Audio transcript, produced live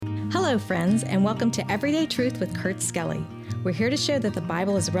Hello, friends, and welcome to Everyday Truth with Kurt Skelly. We're here to show that the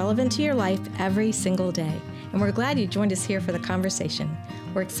Bible is relevant to your life every single day, and we're glad you joined us here for the conversation.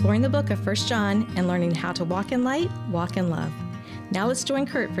 We're exploring the book of 1 John and learning how to walk in light, walk in love. Now let's join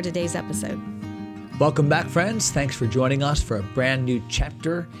Kurt for today's episode. Welcome back, friends. Thanks for joining us for a brand new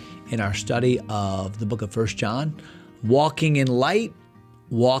chapter in our study of the book of 1 John. Walking in light,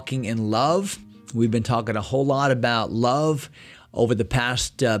 walking in love. We've been talking a whole lot about love over the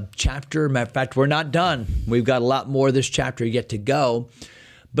past chapter. Matter of fact, we're not done. We've got a lot more of this chapter yet to go.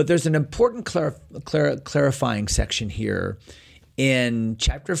 But there's an important clarifying section here in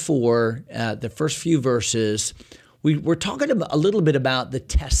chapter 4, the first few verses. We're talking a little bit about the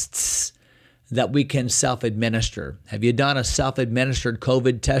tests that we can self-administer. Have you done a self-administered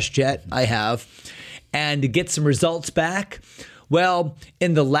COVID test yet? I have. And to get some results back? Well,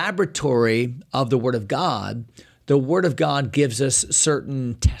 in the laboratory of the Word of God, the Word of God gives us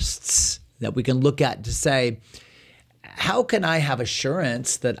certain tests that we can look at to say, how can I have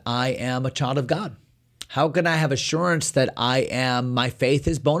assurance that I am a child of God? How can I have assurance that my faith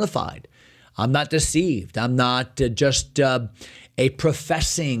is bona fide? I'm not deceived. I'm not just a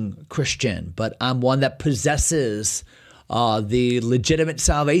professing Christian, but I'm one that possesses the legitimate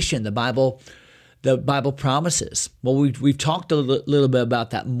salvation the Bible promises. Well, we've talked a little bit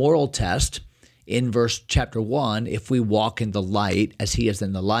about that moral test in chapter 1, if we walk in the light as he is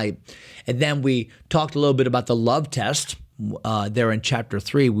in the light. And then we talked a little bit about the love test there in chapter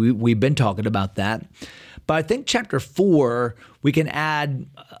 3. We've been talking about that. But I think chapter 4, we can add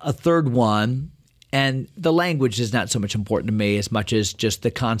a third one, and the language is not so much important to me as much as just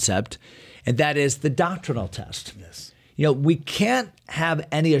the concept, and that is the doctrinal test. Yes. You know, we can't have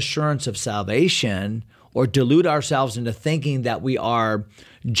any assurance of salvation or delude ourselves into thinking that we are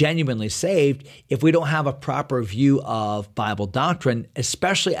genuinely saved if we don't have a proper view of Bible doctrine,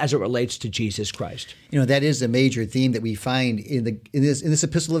 especially as it relates to Jesus Christ. You know, that is a major theme that we find in this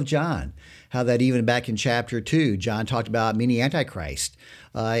epistle of John, how that even back in chapter 2, John talked about many antichrist.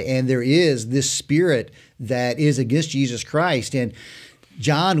 And there is this spirit that is against Jesus Christ. And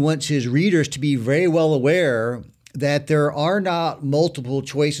John wants his readers to be very well aware that there are not multiple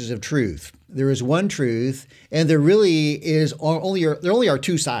choices of truth. There is one truth, and there really is only are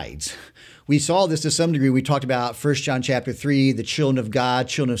two sides. We saw this to some degree. We talked about 1 John chapter 3, the children of God,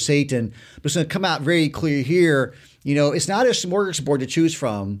 children of Satan. But it's going to come out very clear here. You know, it's not a smorgasbord to choose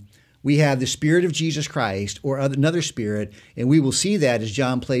from. We have the Spirit of Jesus Christ or another spirit, and we will see that as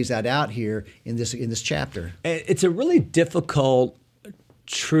John plays that out here in this chapter. It's a really difficult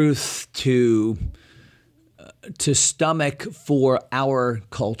truth to stomach for our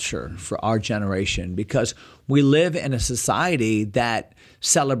culture, for our generation, because we live in a society that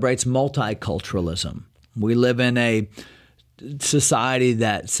celebrates multiculturalism. We live in a society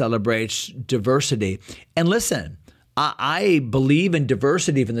that celebrates diversity. And listen, I believe in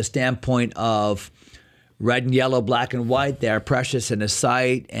diversity from the standpoint of red and yellow, black and white. They are precious in His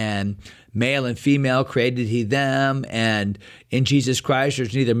sight, and male and female created He them. And in Jesus Christ,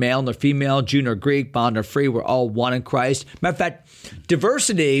 there's neither male nor female, Jew nor Greek, bond nor free. We're all one in Christ. Matter of fact,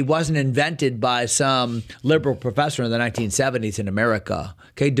 diversity wasn't invented by some liberal professor in the 1970s in America.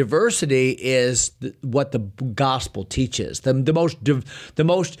 Okay, diversity is what the gospel teaches. The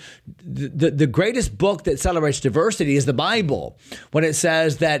greatest book that celebrates diversity is the Bible, when it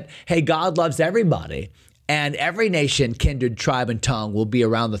says that, hey, God loves everybody. And every nation, kindred, tribe, and tongue will be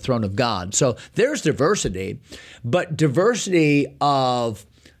around the throne of God. So there's diversity, but diversity of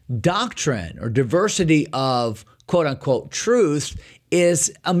doctrine or diversity of quote unquote truth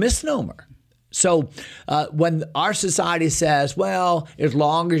is a misnomer. So when our society says, well, as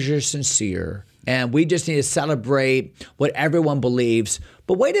long as you're sincere and we just need to celebrate what everyone believes,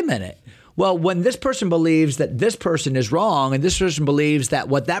 but wait a minute. Well, when this person believes that this person is wrong and this person believes that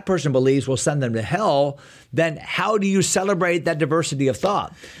what that person believes will send them to hell, then how do you celebrate that diversity of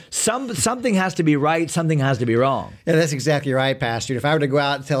thought? Something has to be right, something has to be wrong. Yeah, that's exactly right, Pastor. If I were to go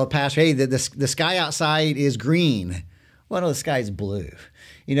out and tell a pastor, hey, the sky outside is green. Well, no, the sky is blue.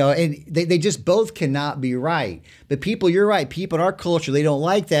 You know, and they just both cannot be right. But people, you're right, people in our culture, they don't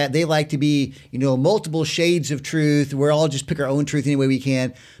like that. They like to be, multiple shades of truth. We're all just pick our own truth any way we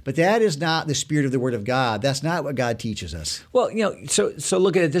can. But that is not the spirit of the Word of God. That's not what God teaches us. Well, so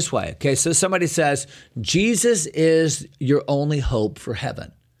look at it this way. Okay, so somebody says, Jesus is your only hope for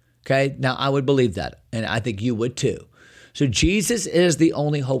heaven. Okay, now I would believe that, and I think you would too. So Jesus is the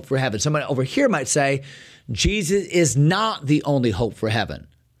only hope for heaven. Somebody over here might say, Jesus is not the only hope for heaven.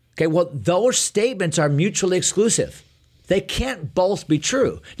 Okay, well, those statements are mutually exclusive. They can't both be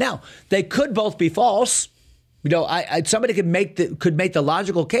true. Now, they could both be false. Somebody could make the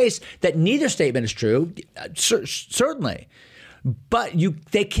logical case that neither statement is true, certainly, but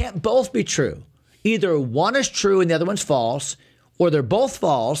they can't both be true. Either one is true and the other one's false, or they're both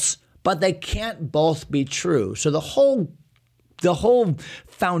false, but they can't both be true. So the whole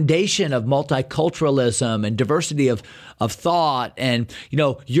foundation of multiculturalism and diversity of thought and,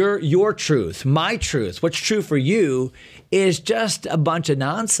 your truth, my truth, what's true for you is just a bunch of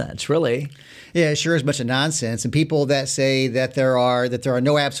nonsense, really. Yeah, it sure is a bunch of nonsense. And people that say that there are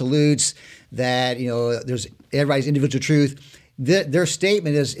no absolutes, that, there's everybody's individual truth, their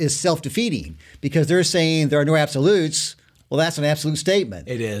statement is self-defeating, because they're saying there are no absolutes. Well, that's an absolute statement.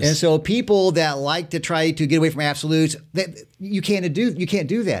 It is. And so people that like to try to get away from absolutes, you can't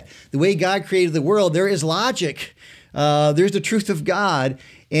do that. The way God created the world, there is logic. There's the truth of God.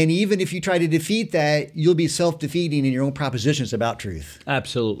 And even if you try to defeat that, you'll be self-defeating in your own propositions about truth.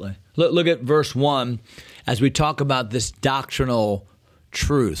 Absolutely. Look at verse 1 as we talk about this doctrinal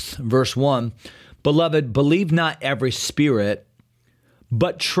truth. Verse 1, "Beloved, believe not every spirit,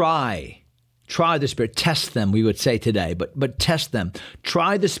 but try the spirit." Test them, we would say today, but test them.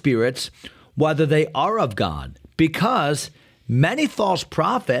 Try the spirits, whether they are of God, because many false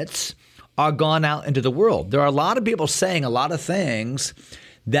prophets are gone out into the world. There are a lot of people saying a lot of things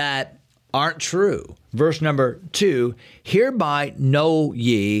that aren't true. Verse number 2, "Hereby know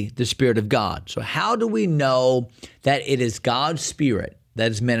ye the Spirit of God." So how do we know that it is God's Spirit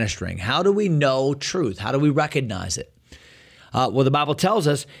that is ministering? How do we know truth? How do we recognize it? Well, the Bible tells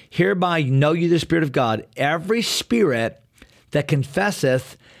us, "Hereby know ye the Spirit of God. Every spirit that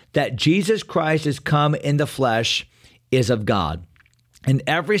confesseth that Jesus Christ is come in the flesh is of God. And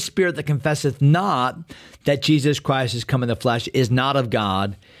every spirit that confesseth not that Jesus Christ is come in the flesh is not of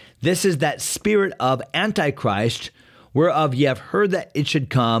God. This is that spirit of Antichrist, whereof ye have heard that it should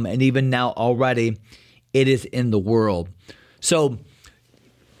come, and even now already it is in the world." So,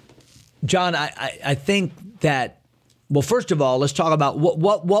 John, I think that, well, first of all, let's talk about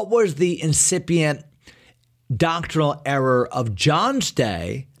what was the incipient doctrinal error of John's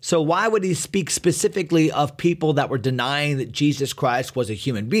day. So why would he speak specifically of people that were denying that Jesus Christ was a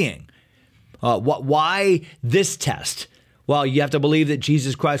human being? Why this test? Well, you have to believe that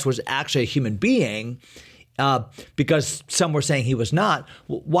Jesus Christ was actually a human being, because some were saying he was not.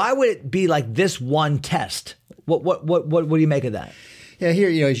 Why would it be like this one test? What do you make of that? Yeah,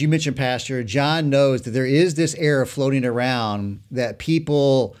 here, as you mentioned, Pastor, John knows that there is this error floating around that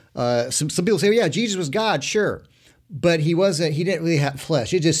people, some people say, well, yeah, Jesus was God, sure. But he didn't really have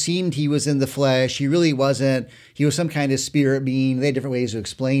flesh. It just seemed he was in the flesh. He really wasn't. He was some kind of spirit being. They had different ways to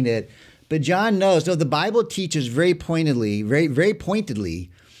explain it. But John knows, no, the Bible teaches very pointedly, very, very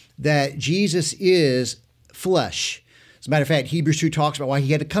pointedly, that Jesus is flesh. As a matter of fact, Hebrews 2 talks about why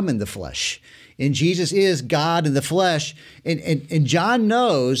he had to come in the flesh. And Jesus is God in the flesh. And John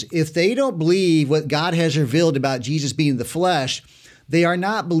knows if they don't believe what God has revealed about Jesus being the flesh, they are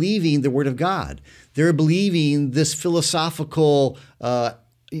not believing the Word of God. They're believing this philosophical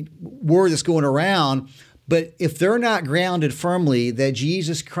word that's going around. But if they're not grounded firmly that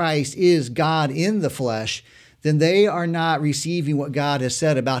Jesus Christ is God in the flesh, then they are not receiving what God has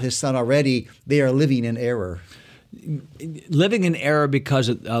said about his Son already. They are living in error. Living in error because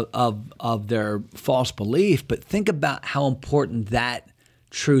of their false belief, but think about how important that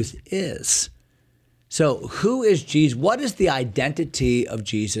truth is. So who is Jesus? What is the identity of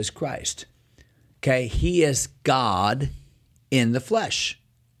Jesus Christ? Okay, he is God in the flesh.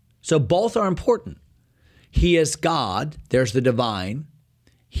 So both are important. He is God, there's the divine.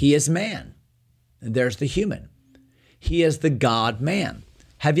 He is man, and there's the human. He is the God-man.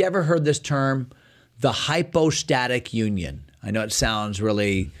 Have you ever heard this term, the hypostatic union? I know it sounds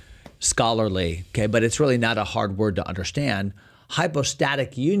really scholarly, okay, but it's really not a hard word to understand.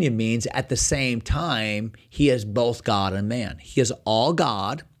 Hypostatic union means at the same time, he is both God and man. He is all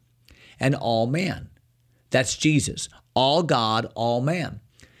God and all man. That's Jesus. All God, all man.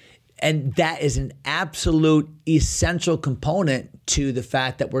 And that is an absolute essential component to the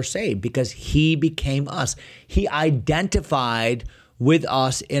fact that we're saved, because he became us. He identified with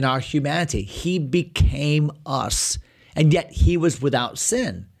us in our humanity. He became us, and yet he was without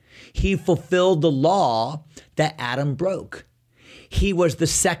sin. He fulfilled the law that Adam broke. He was the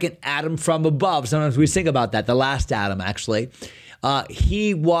second Adam from above. Sometimes we think about that, the last Adam, actually.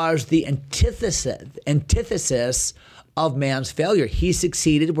 He was the antithesis of man's failure. He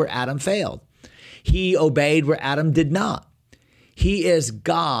succeeded where Adam failed. He obeyed where Adam did not. He is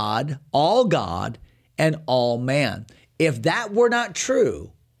God, and all man. If that were not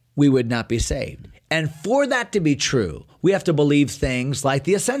true, we would not be saved. And for that to be true, we have to believe things like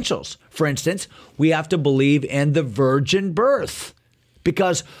the essentials. For instance, we have to believe in the virgin birth,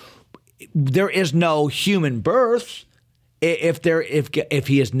 because there is no human birth if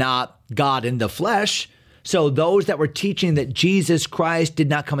he is not God in the flesh. So those that were teaching that Jesus Christ did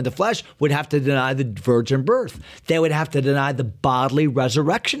not come in the flesh would have to deny the virgin birth. They would have to deny the bodily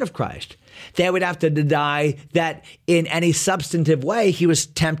resurrection of Christ. They would have to deny that in any substantive way he was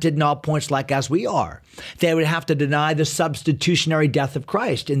tempted in all points like as we are. They would have to deny the substitutionary death of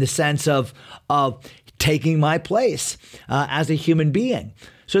Christ in the sense of taking my place as a human being.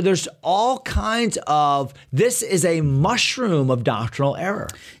 So there's all kinds of, this is a mushroom of doctrinal error.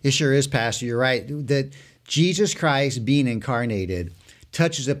 It sure is, Pastor. You're right. That Jesus Christ being incarnated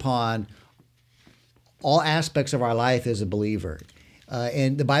touches upon all aspects of our life as a believer.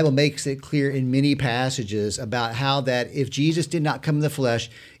 And the Bible makes it clear in many passages about how that if Jesus did not come in the flesh,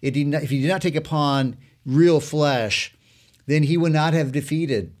 if he did not take upon real flesh, then he would not have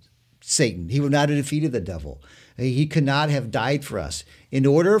defeated Satan. He would not have defeated the devil. He could not have died for us. In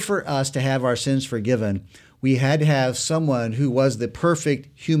order for us to have our sins forgiven, we had to have someone who was the perfect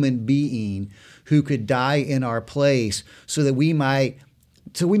human being who could die in our place so that we might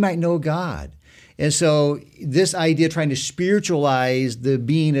know God. And so this idea of trying to spiritualize the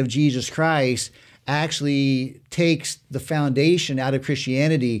being of Jesus Christ actually takes the foundation out of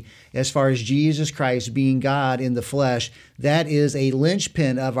Christianity as far as Jesus Christ being God in the flesh. That is a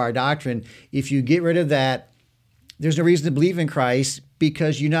linchpin of our doctrine. If you get rid of that, there's no reason to believe in Christ,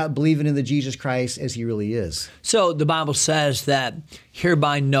 because you're not believing in the Jesus Christ as he really is. So the Bible says that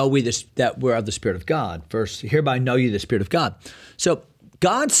hereby know we that we're of the Spirit of God. First, hereby know you the Spirit of God. So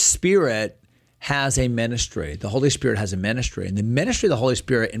God's Spirit has a ministry. The Holy Spirit has a ministry. And the ministry of the Holy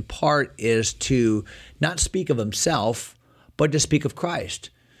Spirit in part is to not speak of himself, but to speak of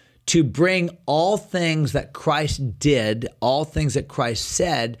Christ. To bring all things that Christ did, all things that Christ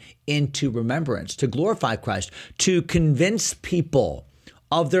said into remembrance, to glorify Christ, to convince people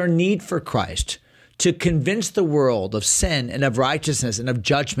of their need for Christ, to convince the world of sin and of righteousness and of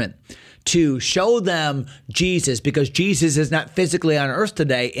judgment, to show them Jesus, because Jesus is not physically on earth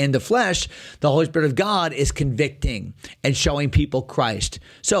today in the flesh. The Holy Spirit of God is convicting and showing people Christ.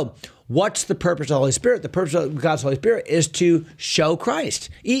 So what's the purpose of the Holy Spirit? The purpose of God's Holy Spirit is to show Christ.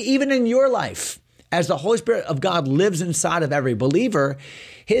 Even in your life, as the Holy Spirit of God lives inside of every believer,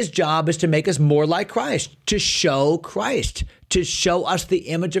 his job is to make us more like Christ, to show Christ, to show us the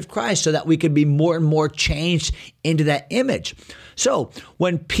image of Christ so that we can be more and more changed into that image. So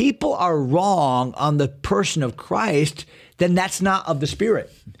when people are wrong on the person of Christ, then that's not of the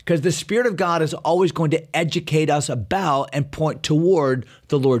Spirit, because the Spirit of God is always going to educate us about and point toward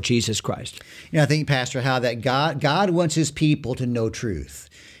the Lord Jesus Christ. I think, Pastor, how that God wants his people to know truth.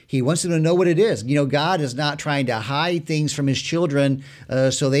 He wants them to know what it is. God is not trying to hide things from his children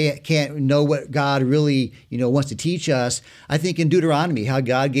so they can't know what God really, wants to teach us. I think in Deuteronomy, how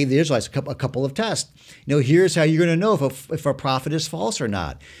God gave the Israelites a couple of tests. Here's how you're going to know if a prophet is false or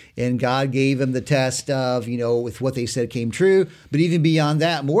not. And God gave them the test of, with what they said came true. But even beyond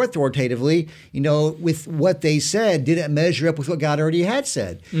that, more authoritatively, with what they said, didn't measure up with what God already had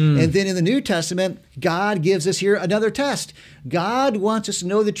said. And then in the New Testament, God gives us here another test. God wants us to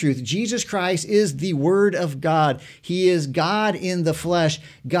know the truth. Jesus Christ is the Word of God. He is God in the flesh.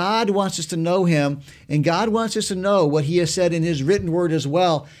 God wants us to know him, and God wants us to know what he has said in his written word as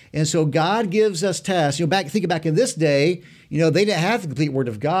well. And so God gives us tests. Think back in this day, they didn't have the complete word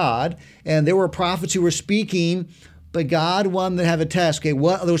of God, and there were prophets who were speaking, but God wanted them to have a test. Okay,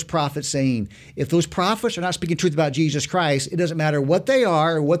 what are those prophets saying? If those prophets are not speaking truth about Jesus Christ, it doesn't matter what they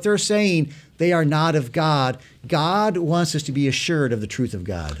are or what they're saying, they are not of God. God wants us to be assured of the truth of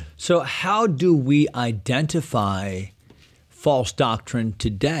God. So how do we identify false doctrine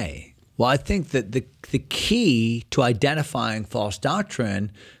today? Well, I think that the key to identifying false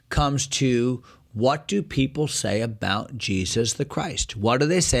doctrine comes to, what do people say about Jesus the Christ? What do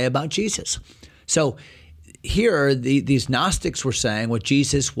they say about Jesus? So here, these Gnostics were saying, well,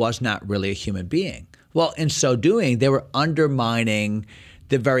 Jesus was not really a human being. Well, in so doing, they were undermining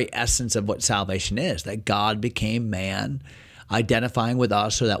the very essence of what salvation is, that God became man, identifying with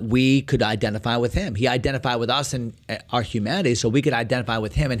us so that we could identify with him. He identified with us in our humanity so we could identify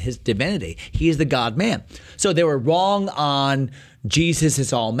with him in his divinity. He is the God-man. So they were wrong on Jesus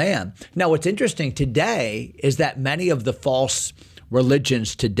is all man. Now, what's interesting today is that many of the false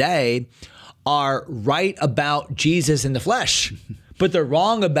religions today are right about Jesus in the flesh, but they're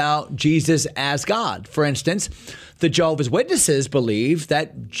wrong about Jesus as God. For instance, the Jehovah's Witnesses believe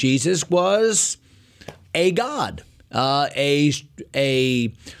that Jesus was a God,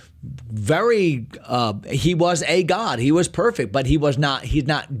 a he was a God. He was perfect, but he's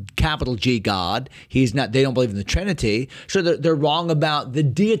not capital G God. They don't believe in the Trinity. So they're wrong about the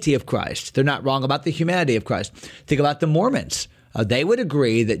deity of Christ. They're not wrong about the humanity of Christ. Think about the Mormons. They would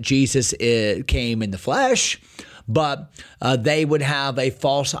agree that Jesus came in the flesh, but they would have a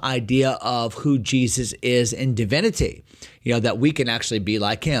false idea of who Jesus is in divinity, that we can actually be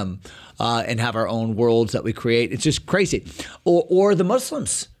like him and have our own worlds that we create. It's just crazy. Or the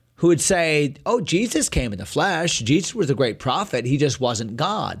Muslims who would say, oh, Jesus came in the flesh. Jesus was a great prophet. He just wasn't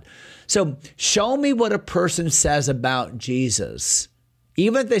God. So show me what a person says about Jesus.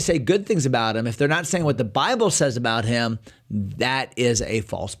 Even if they say good things about him, if they're not saying what the Bible says about him, that is a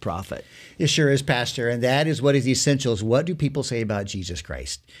false prophet. It sure is, Pastor. And that is what is essential is what do people say about Jesus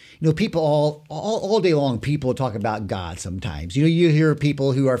Christ? People all day long, people talk about God sometimes. You hear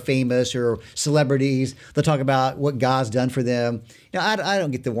people who are famous or celebrities, they'll talk about what God's done for them. I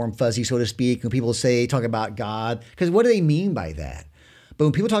don't get the warm fuzzy, so to speak, when people talk about God, because what do they mean by that? But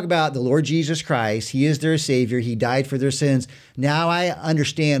when people talk about the Lord Jesus Christ, he is their Savior, he died for their sins, now I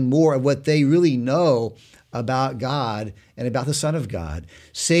understand more of what they really know about God and about the Son of God.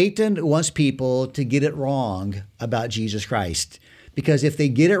 Satan wants people to get it wrong about Jesus Christ, because if they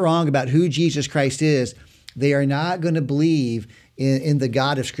get it wrong about who Jesus Christ is, they are not going to believe in the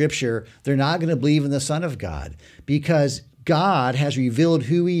God of Scripture. They're not going to believe in the Son of God, because God has revealed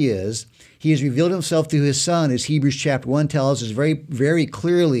who he is. He has revealed himself through his Son, as Hebrews chapter 1 tells us very, very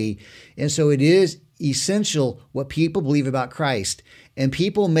clearly. And so it is essential what people believe about Christ. And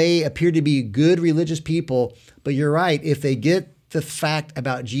people may appear to be good religious people, but you're right. If they get the fact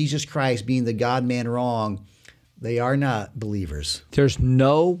about Jesus Christ being the God-man wrong, they are not believers. There's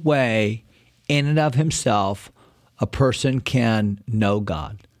no way in and of himself a person can know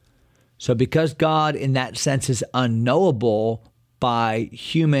God. So because God in that sense is unknowable by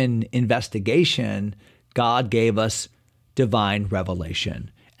human investigation, God gave us divine revelation.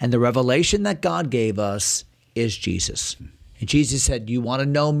 And the revelation that God gave us is Jesus. And Jesus said, you want to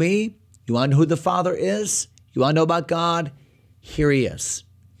know me? You want to know who the Father is? You want to know about God? Here he is,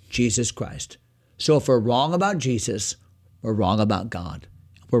 Jesus Christ. So if we're wrong about Jesus, we're wrong about God.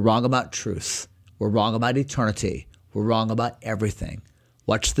 We're wrong about truth. We're wrong about eternity. We're wrong about everything.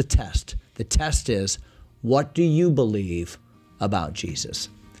 What's the test? The test is, what do you believe about Jesus?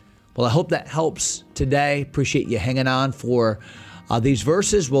 Well, I hope that helps today. Appreciate you hanging on for these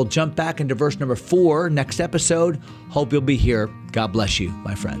verses. We'll jump back into verse number 4 next episode. Hope you'll be here. God bless you,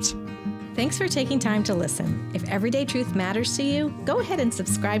 my friends. Thanks for taking time to listen. If Everyday Truth matters to you, go ahead and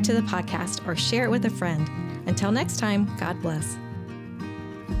subscribe to the podcast or share it with a friend. Until next time, God bless.